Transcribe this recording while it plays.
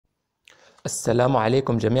السلام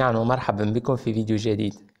عليكم جميعا ومرحبا بكم في فيديو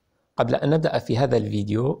جديد. قبل أن نبدأ في هذا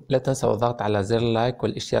الفيديو لا تنسوا الضغط على زر اللايك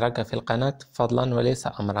والاشتراك في القناة فضلا وليس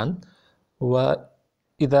أمرا.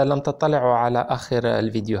 وإذا لم تطلعوا على آخر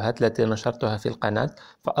الفيديوهات التي نشرتها في القناة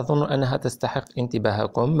فأظن أنها تستحق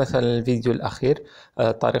انتباهكم، مثلا الفيديو الأخير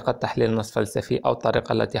طريقة تحليل نص فلسفي، أو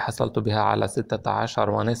الطريقة التي حصلت بها على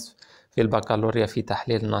 16.5 في البكالوريا في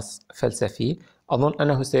تحليل نص فلسفي. أظن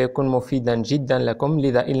أنه سيكون مفيدا جدا لكم،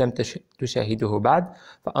 لذا إن لم تشاهدوه بعد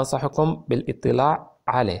فأنصحكم بالاطلاع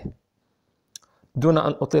عليه. دون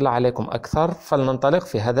أن أطيل عليكم أكثر فلننطلق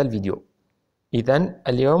في هذا الفيديو. إذن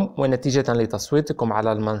اليوم ونتيجة لتصويتكم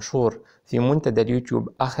على المنشور في منتدى اليوتيوب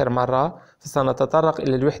آخر مرة، فسنتطرق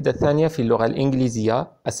إلى الوحدة الثانية في اللغة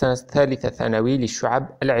الإنجليزية، السنة الثالثة ثانوي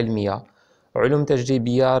للشعب العلمية، علوم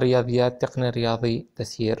تجريبية، رياضيات، تقني رياضي،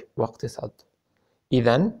 تسيير واقتصاد.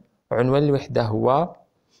 إذن عنوان الوحدة هو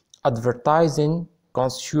Advertising,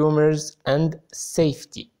 Consumers and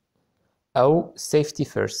Safety أو Safety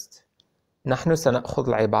First. نحن سنأخذ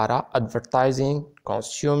العبارة Advertising,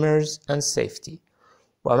 Consumers and Safety،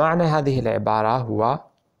 ومعنى هذه العبارة هو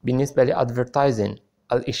بالنسبة ل Advertising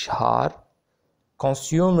الإشهار،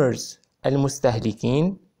 Consumers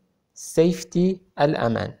المستهلكين، Safety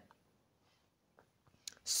الأمان.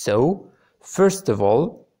 So, first of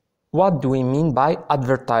all, what do we mean by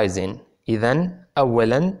advertising؟ إذن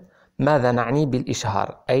أولا ماذا نعني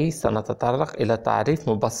بالإشهار؟ أي سنتطرق إلى تعريف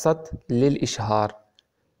مبسط للإشهار.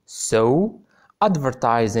 So,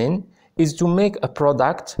 advertising is to make a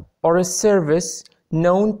product or a service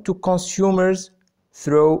known to consumers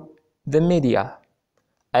through the media.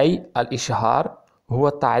 أي الإشهار هو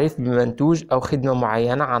التعريف بمنتوج أو خدمة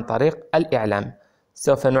معينة عن طريق الإعلام.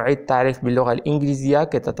 سوف نعيد التعريف باللغة الإنجليزية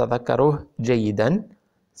كي تتذكروه جيدا.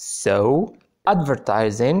 So,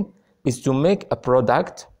 advertising is to make a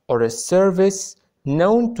product or a service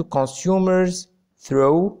known to consumers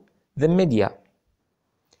through the media.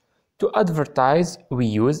 To advertise we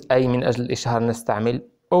use أي من أجل الإشهار نستعمل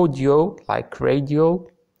audio like radio,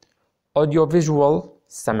 audio visual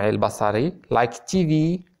السمع البصري like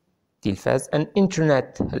TV تلفاز, and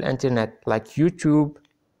internet الانترنت like YouTube,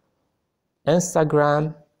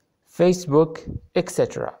 Instagram, Facebook,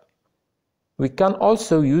 etc. We can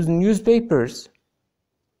also use newspapers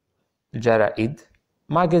الجرائد,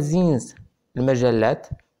 magazines المجلات,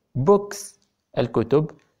 books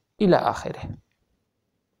الكتب إلى آخره.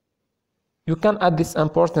 You can add this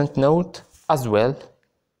important note as well.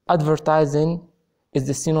 Advertising is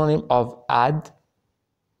the synonym of ad.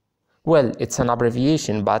 Well, it's an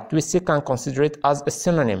abbreviation, but we still can consider it as a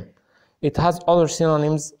synonym. It has other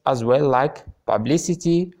synonyms as well, like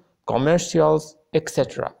publicity, commercials,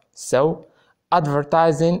 etc. So,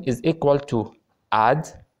 advertising is equal to ad,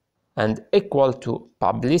 and equal to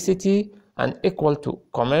publicity, and equal to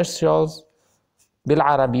commercials.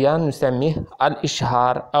 بالعربية نسميه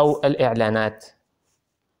الإشهار أو الإعلانات.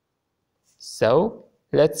 So,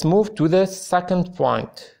 let's move to the second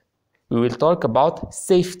point. We will talk about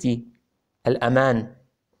safety, الأمان.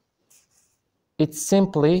 It's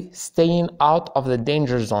simply staying out of the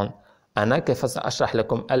danger zone. أنا كيف سأشرح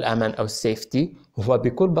لكم الأمان أو safety؟ هو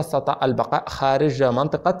بكل بساطة البقاء خارج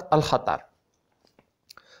منطقة الخطر.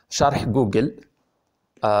 شرح جوجل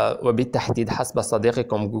وبالتحديد حسب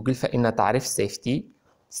صديقكم جوجل فإن تعريف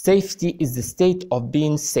safety is the state of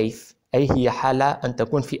being safe، أي هي حالة أن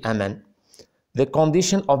تكون في أمان. The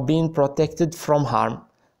condition of being protected from harm،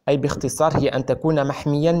 أي باختصار هي أن تكون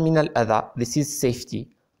محميا من الأذى. This is safety.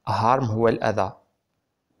 harm هو الأذى.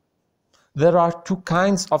 There are two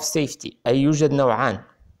kinds of safety، أي يوجد نوعان.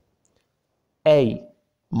 A.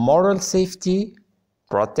 Moral safety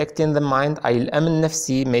protecting the mind، أي الأمن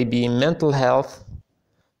النفسي maybe mental health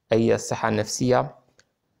أي الصحة النفسية.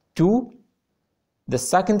 2. The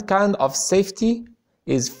second kind of safety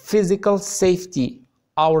is physical safety،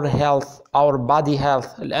 our health, our body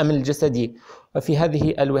health الأمن الجسدي. وفي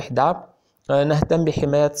هذه الوحدة نهتم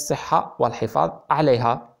بحماية الصحة والحفاظ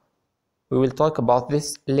عليها. We will talk about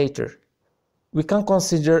this later. We can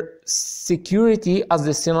consider security as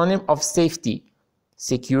the synonym of safety.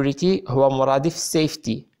 Security هو مرادف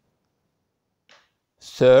safety.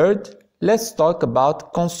 Third, let's talk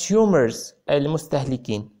about consumers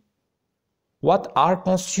المستهلكين. What are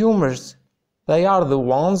consumers? They are the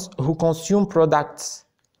ones who consume products,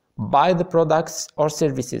 buy the products or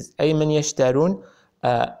services، أي من يشترون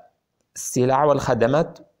السلع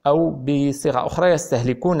والخدمات أو بصيغة أخرى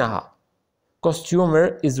يستهلكونها.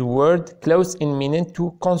 Consumer is a word close in meaning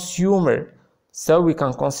to consumer. So we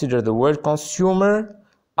can consider the word consumer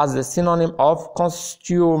as the synonym of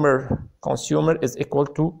consumer. Consumer is equal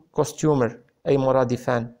to costumer أي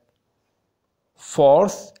مرادفان.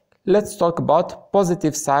 Fourth, let's talk about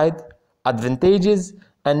positive side, advantages,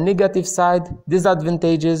 and negative side,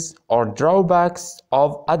 disadvantages or drawbacks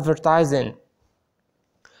of advertising.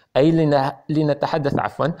 أي لنتحدث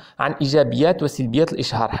عن إيجابيات وسلبيات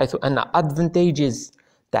الإشهار، حيث أن advantages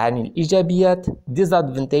تعني الإيجابيات،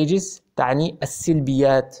 disadvantages تعني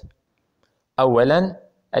السلبيات. أولا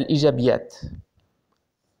الإيجابيات،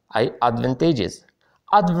 أي advantages.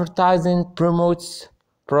 Advertising promotes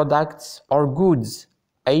products or goods،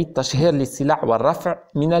 أي تشهير للسلع والرفع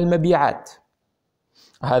من المبيعات.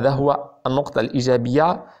 هذا هو النقطة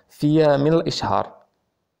الإيجابية من الإشهار.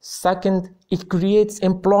 Second, it creates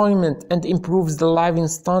employment and improves the living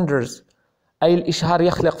standards، أي الإشهار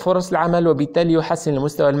يخلق فرص العمل وبالتالي يحسن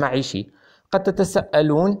المستوى المعيشي. قد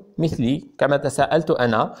تتساءلون مثلي كما تساءلت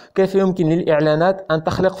أنا، كيف يمكن للإعلانات أن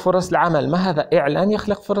تخلق فرص العمل؟ ما هذا إعلان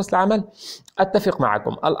يخلق فرص العمل؟ أتفق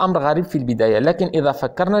معكم، الأمر غريب في البداية، لكن إذا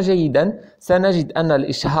فكرنا جيدا سنجد أن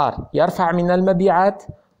الإشهار يرفع من المبيعات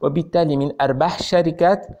وبالتالي من أرباح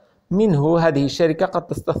الشركات. منه هذه الشركة قد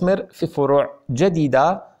تستثمر في فروع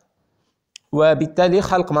جديدة وبالتالي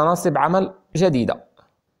خلق مناصب عمل جديدة.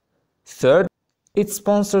 Third, it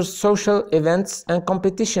sponsors social events and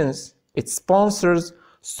competitions. It sponsors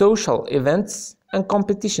social events and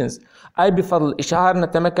competitions، أي بفضل الإشهار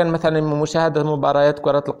نتمكن مثلا من مشاهدة مباريات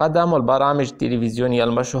كرة القدم والبرامج التلفزيونية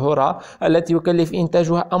المشهورة التي يكلف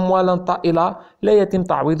إنتاجها أموالا طائلة لا يتم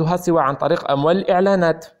تعويضها سوى عن طريق أموال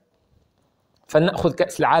الإعلانات. فلنأخذ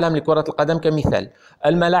كأس العالم لكرة القدم كمثال،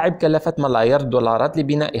 الملاعب كلفت ملايير الدولارات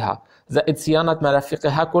لبنائها، زائد صيانة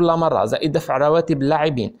مرافقها كل مرة، زائد دفع رواتب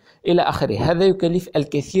اللاعبين إلى آخره. هذا يكلف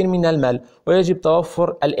الكثير من المال ويجب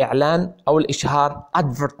توفر الإعلان أو الإشهار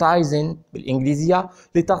advertising بالإنجليزية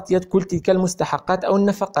لتغطية كل تلك المستحقات أو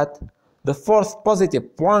النفقات. The fourth positive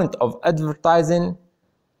point of advertising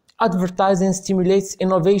stimulates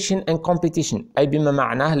innovation and competition، أي بما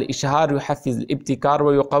معناه الإشهار يحفز الابتكار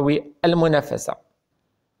ويقوي المنافسة.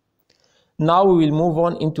 Now we will move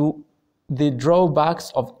on into the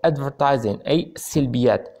drawbacks of advertising، أي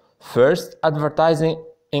السلبيات. First, advertising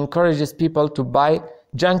encourages people to buy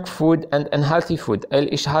junk food and unhealthy food، أي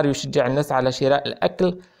الإشهار يشجع الناس على شراء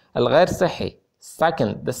الأكل الغير صحي.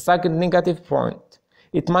 Second, the second negative point،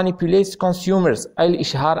 it manipulates consumers، أي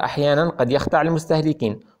الإشهار أحيانا قد يخدع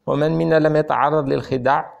المستهلكين، ومن منا لم يتعرض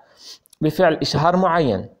للخداع بفعل إشهار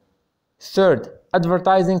معين. Third,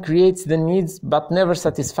 advertising creates the needs but never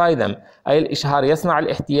satisfy them، أي الإشهار يصنع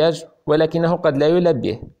الاحتياج ولكنه قد لا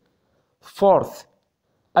يلبيه. Fourth,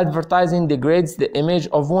 advertising degrades the image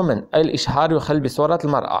of women، أي الإشهار يخل بصورة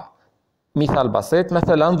المرأة. مثال بسيط،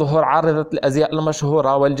 مثلا ظهور عارضة الأزياء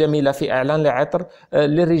المشهورة والجميلة في إعلان لعطر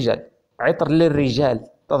للرجال، عطر للرجال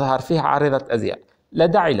تظهر فيه عارضة أزياء، لا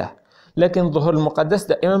داعي له. لكن ظهور المقدس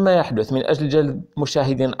دائما ما يحدث من أجل جلب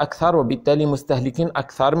مشاهدين أكثر وبالتالي مستهلكين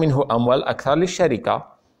أكثر، منه أموال أكثر للشركة.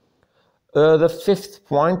 The fifth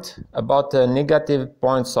point about the negative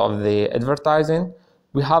points of the advertising،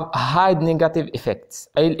 we have hide negative effects،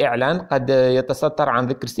 أي الإعلان قد يتستر عن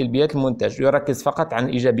ذكر سلبيات المنتج، يركز فقط عن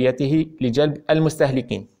إيجابياته لجلب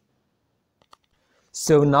المستهلكين.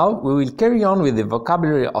 So now we will carry on with the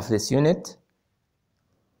vocabulary of this unit.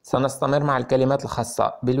 سنستمر مع الكلمات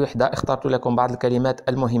الخاصة بالوحدة. اخترت لكم بعض الكلمات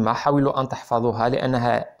المهمة، حاولوا أن تحفظوها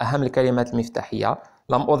لأنها أهم الكلمات المفتاحية.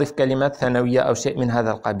 لم أضف كلمات ثانوية أو شيء من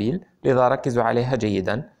هذا القبيل، لذا ركزوا عليها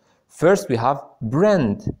جيدا. First we have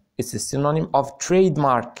brand. It's a synonym of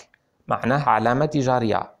trademark، معناه علامة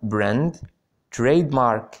تجارية. brand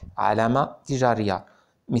trademark علامة تجارية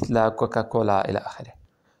مثل كوكاكولا إلى آخره.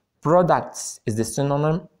 products is the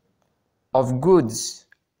synonym of goods،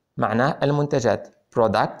 معناه المنتجات.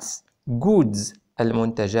 products goods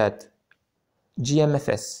المنتجات.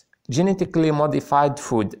 GMFS genetically modified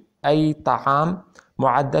food، أي طعام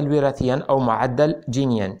معدل وراثيا أو معدل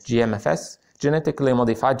جينيا. GMFS genetically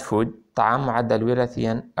modified food طعام معدل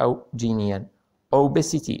وراثيا أو جينيا.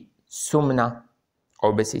 obesity سمنة،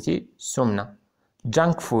 obesity سمنة.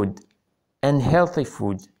 junk food unhealthy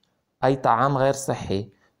food، أي طعام غير صحي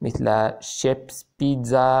مثل chips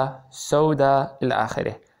بيتزا سودا إلى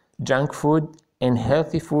آخره. junk food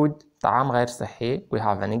unhealthy food طعام غير صحي. we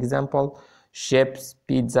have an example chips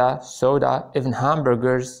pizza soda even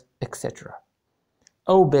hamburgers etc.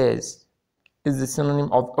 obese is the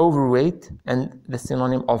synonym of overweight and the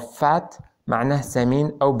synonym of fat، معناه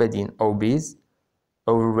سمين أو بدين. obese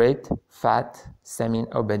overweight fat سمين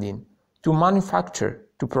أو بدين. to manufacture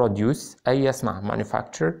to produce أي يصنع.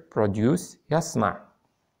 manufacture produce يصنع.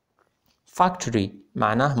 factory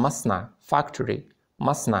معناه مصنع. factory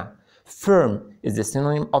مصنع. firm is the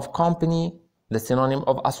synonym of company the synonym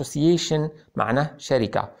of association معناه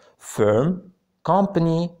شركة. firm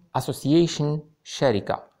company association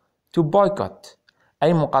شركة. To boycott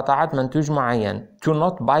أي مقاطعة منتوج معين. To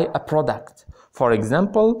not buy a product. For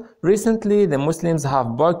example, recently the Muslims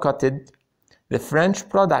have boycotted the French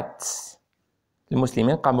products.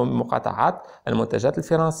 المسلمين قاموا بمقاطعة المنتجات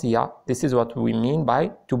الفرنسية. This is what we mean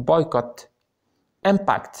by to boycott.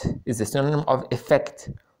 Impact is the synonym of effect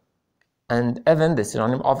and even the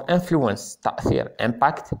synonym of influence. تأثير.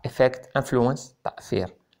 Impact, effect, influence, تأثير.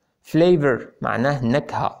 Flavor معناه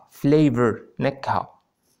نكهة. Flavor نكهة.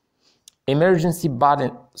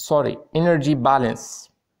 Energy balance.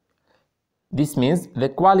 This means the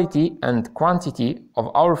quality and quantity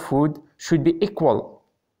of our food should be equal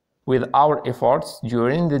with our efforts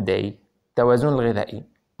during the day. توازن الغذائي.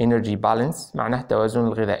 Energy balance معناه توازن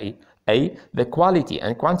الغذائي. أي the quality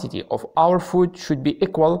and quantity of our food should be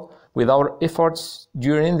equal with our efforts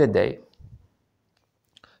during the day.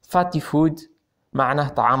 Fatty food معناه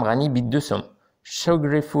طعام غني بالدسم.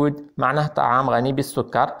 Sugary food معناه طعام غني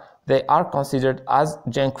بالسكر. They are considered as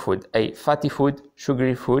junk food. أي fatty food,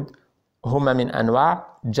 sugary food هما من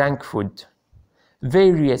أنواع junk food.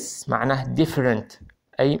 Various معناه different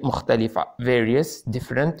أي مختلفة. Various,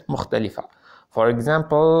 different, مختلفة. For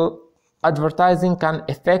example, advertising can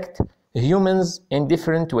affect humans in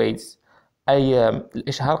different ways. أي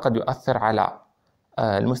الإشهار قد يؤثر على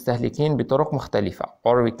المستهلكين بطرق مختلفة.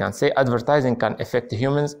 Or we can say advertising can affect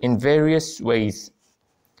humans in various ways.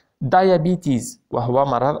 Diabetes وهو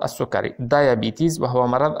مرض السكري. Diabetes وهو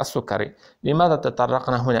مرض السكري. لماذا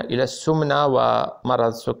تطرقنا هنا إلى السمنة ومرض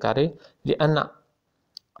السكري؟ لأن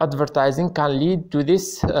advertising can lead to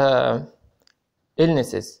this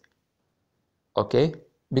illnesses. Okay?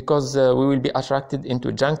 Because we will be attracted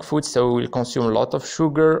into junk food, so we will consume a lot of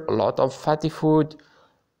sugar, a lot of fatty food,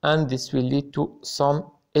 and this will lead to some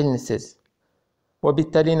illnesses.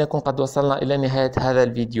 وبالتالي نكون قد وصلنا إلى نهاية هذا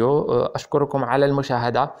الفيديو. أشكركم على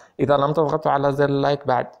المشاهدة. إذا لم تضغطوا على زر اللايك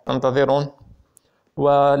بعد تنتظرون،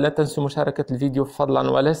 ولا تنسوا مشاركة الفيديو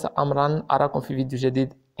فضلا وليس أمرا. أراكم في فيديو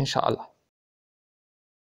جديد إن شاء الله.